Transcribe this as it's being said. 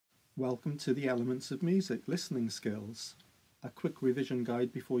Welcome to the Elements of Music Listening Skills, a quick revision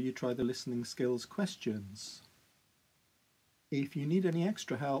guide before you try the listening skills questions. If you need any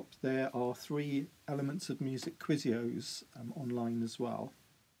extra help, there are 3 Elements of Music quizios online as well.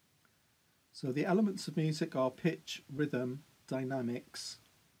 So the elements of music are pitch, rhythm, dynamics,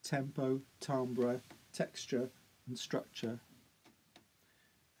 tempo, timbre, texture and structure.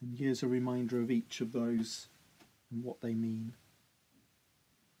 And here's a reminder of each of those and what they mean.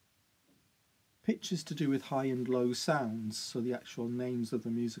 Pitch is to do with high and low sounds, so the actual names of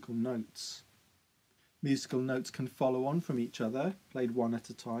the musical notes. Musical notes can follow on from each other, played one at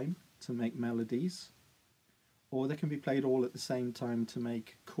a time, to make melodies, or they can be played all at the same time to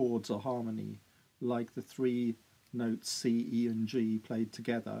make chords or harmony, like the 3 notes C, E and G played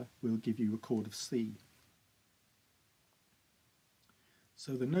together will give you a chord of C.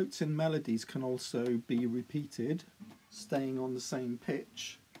 So the notes in melodies can also be repeated, staying on the same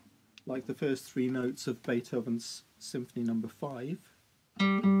pitch, like the first 3 notes of Beethoven's Symphony No. 5.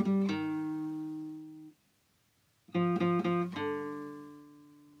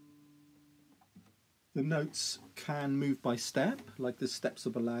 The notes can move by step, like the steps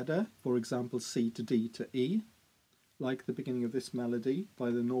of a ladder, for example C to D to E, like the beginning of this melody by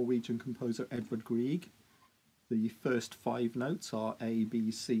the Norwegian composer Edvard Grieg. The first 5 notes are A,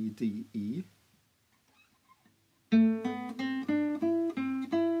 B, C, D, E.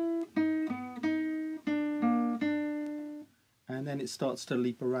 And then it starts to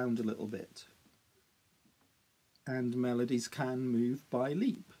leap around a little bit. And melodies can move by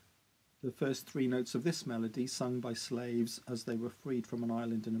leap. The first 3 notes of this melody, sung by slaves as they were freed from an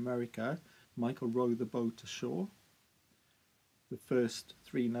island in America, Michael row the boat ashore. The first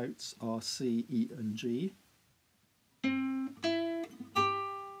 3 notes are C, E and G.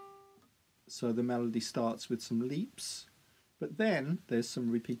 So the melody starts with some leaps, but then there's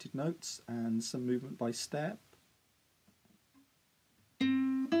some repeated notes and some movement by step.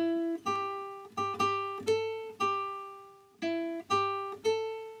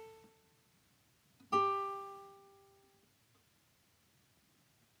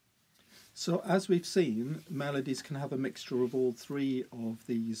 So as we've seen, melodies can have a mixture of all 3 of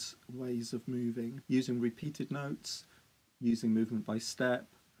these ways of moving, using repeated notes, using movement by step,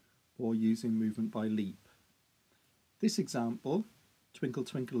 or using movement by leap. This example, Twinkle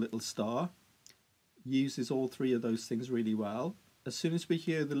Twinkle Little Star, uses all 3 of those things really well. As soon as we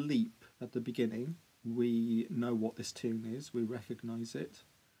hear the leap at the beginning, we know what this tune is, we recognise it.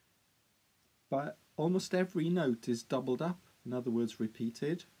 But almost every note is doubled up, in other words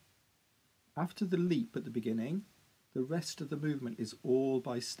repeated. After the leap at the beginning, the rest of the movement is all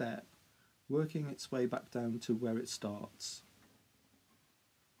by step, working its way back down to where it starts.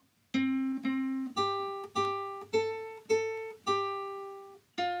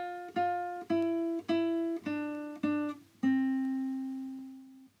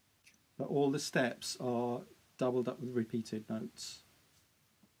 But all the steps are doubled up with repeated notes.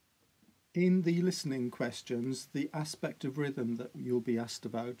 In the listening questions, the aspect of rhythm that you'll be asked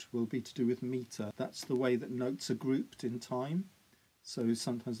about will be to do with meter. That's the way that notes are grouped in time. So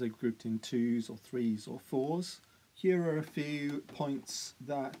sometimes they're grouped in 2s or 3s or 4s. Here are a few points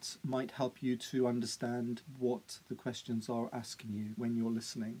that might help you to understand what the questions are asking you when you're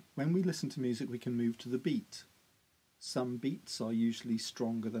listening. When we listen to music, we can move to the beat. Some beats are usually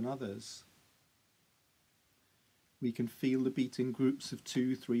stronger than others. We can feel the beat in groups of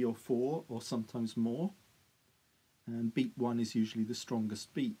 2, 3 or 4, or sometimes more. And beat 1 is usually the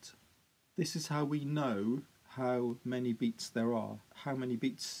strongest beat. This is how we know how many beats there are. How many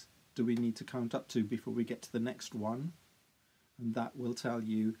beats do we need to count up to before we get to the next one? And that will tell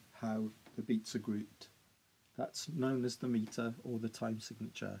you how the beats are grouped. That's known as the meter or the time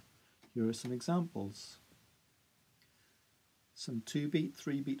signature. Here are some examples. Some 2-beat,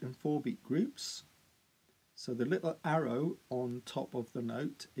 3-beat and 4-beat groups. So the little arrow on top of the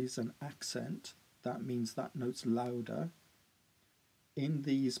note is an accent. That means that note's louder. In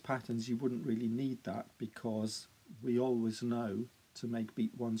these patterns you wouldn't really need that because we always know to make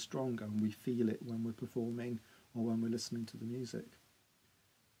beat 1 stronger, and we feel it when we're performing or when we're listening to the music.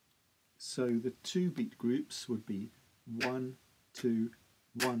 So the 2-beat groups would be 1, 2,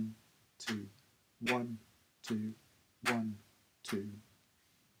 1, 2, 1, 2, 1, 2.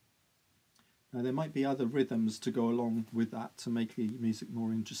 Now there might be other rhythms to go along with that to make the music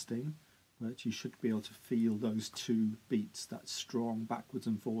more interesting, but you should be able to feel those 2 beats, that strong backwards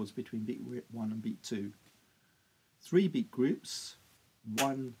and forwards between beat 1 and beat 2. 3-beat groups,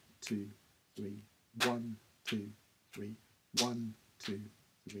 1, 2, 3, 1, 2, 3, 1, 2,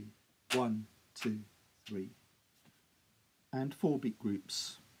 3, 1, 2, 3. And 4-beat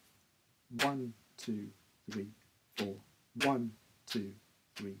groups, 1, 2, 3, 4. 1, 2,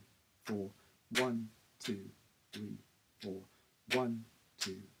 3, 4. 1, 2, 3, 4. 1,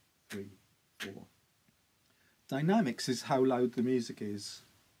 2, 3, 4. Dynamics is how loud the music is,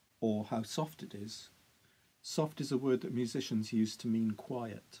 or how soft it is. Soft is a word that musicians use to mean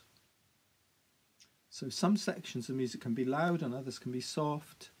quiet. So some sections of music can be loud and others can be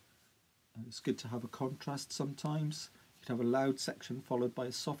soft. And it's good to have a contrast sometimes. You could have a loud section followed by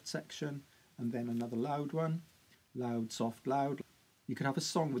a soft section and then another loud one. Loud, soft, loud. You could have a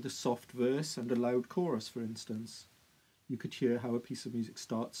song with a soft verse and a loud chorus, for instance. You could hear how a piece of music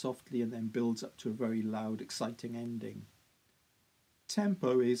starts softly and then builds up to a very loud, exciting ending.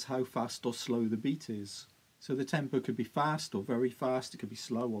 Tempo is how fast or slow the beat is. So the tempo could be fast or very fast, it could be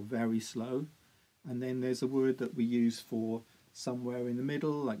slow or very slow. And then there's a word that we use for somewhere in the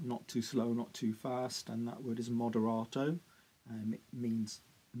middle, like not too slow, not too fast, and that word is moderato, and it means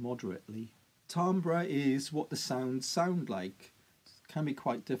moderately. Timbre is what the sounds sound like. It can be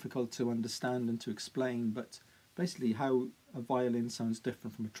quite difficult to understand and to explain, but basically how a violin sounds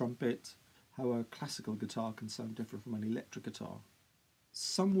different from a trumpet, how a classical guitar can sound different from an electric guitar.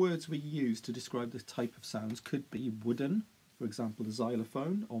 Some words we use to describe the type of sounds could be wooden, for example the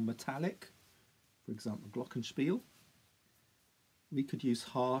xylophone, or metallic, for example glockenspiel. We could use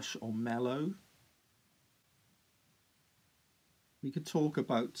harsh or mellow. We could talk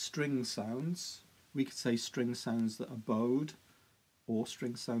about string sounds. We could say string sounds that are bowed or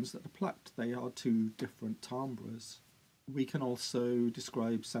string sounds that are plucked. They are two different timbres. We can also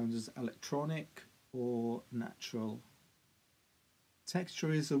describe sounds as electronic or natural.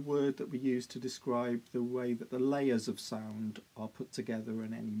 Texture is a word that we use to describe the way that the layers of sound are put together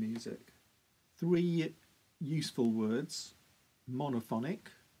in any music. 3 useful words. Monophonic,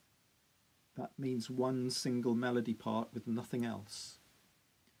 that means one single melody part with nothing else.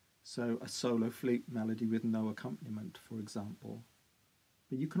 So a solo flute melody with no accompaniment, for example.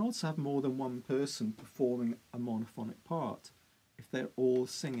 But you can also have more than one person performing a monophonic part if they're all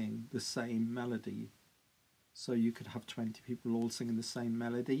singing the same melody. So you could have 20 people all singing the same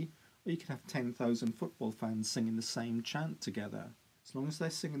melody, or you could have 10,000 football fans singing the same chant together. As long as they're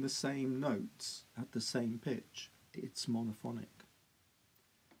singing the same notes at the same pitch, it's monophonic.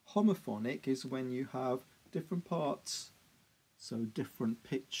 Homophonic is when you have different parts, so different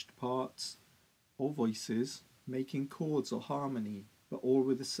pitched parts or voices making chords or harmony, but all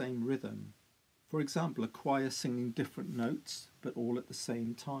with the same rhythm. For example, a choir singing different notes, but all at the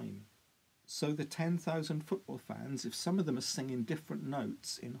same time. So the 10,000 football fans, if some of them are singing different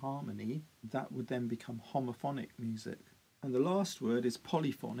notes in harmony, that would then become homophonic music. And the last word is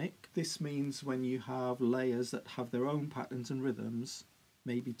polyphonic. This means when you have layers that have their own patterns and rhythms,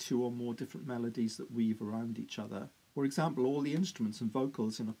 maybe 2 or more different melodies that weave around each other. For example, all the instruments and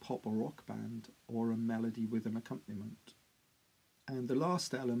vocals in a pop or rock band, or a melody with an accompaniment. And the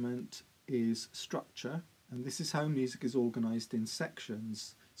last element is structure, and this is how music is organised in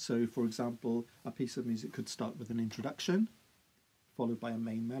sections. So, for example, a piece of music could start with an introduction, followed by a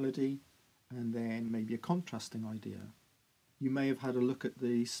main melody, and then maybe a contrasting idea. You may have had a look at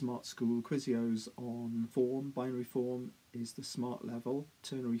the Smart School Quizios on form. Binary form is the smart level,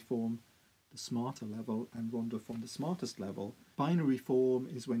 ternary form the smarter level, and rondo form the smartest level. Binary form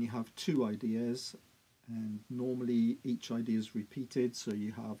is when you have 2 ideas, and normally each idea is repeated, so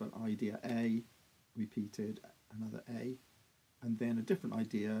you have an idea A, repeated, another A, and then a different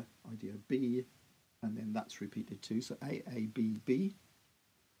idea, idea B, and then that's repeated too, so A, B, B.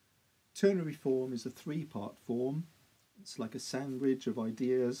 Ternary form is a 3-part form. It's like a sandwich of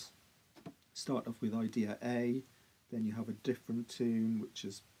ideas. Start off with idea A, then you have a different tune, which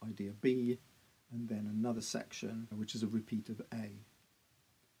is idea B, and then another section, which is a repeat of A.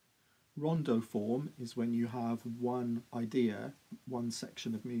 Rondo form is when you have one idea, one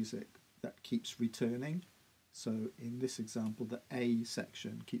section of music that keeps returning. So in this example, the A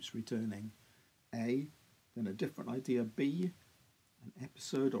section keeps returning A, then a different idea B, an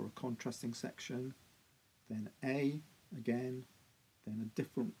episode or a contrasting section, then A again, then a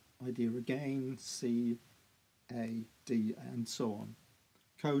different idea again, C, A, D, and so on.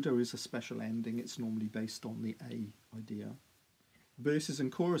 Coda is a special ending, it's normally based on the A idea. Verses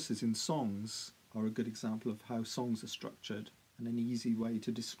and choruses in songs are a good example of how songs are structured and an easy way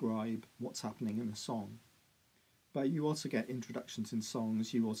to describe what's happening in a song. But you also get introductions in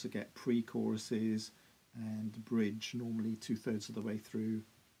songs, you also get pre-choruses and bridge, normally 2/3 of the way through,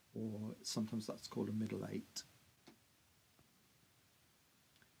 or sometimes that's called a middle 8.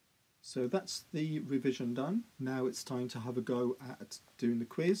 So that's the revision done. Now it's time to have a go at doing the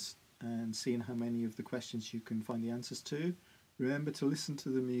quiz and seeing how many of the questions you can find the answers to. Remember to listen to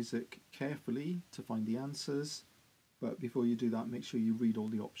the music carefully to find the answers, but before you do that, make sure you read all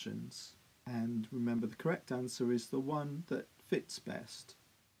the options. And remember, the correct answer is the one that fits best.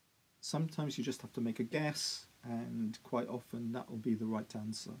 Sometimes you just have to make a guess, and quite often that will be the right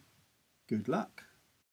answer. Good luck!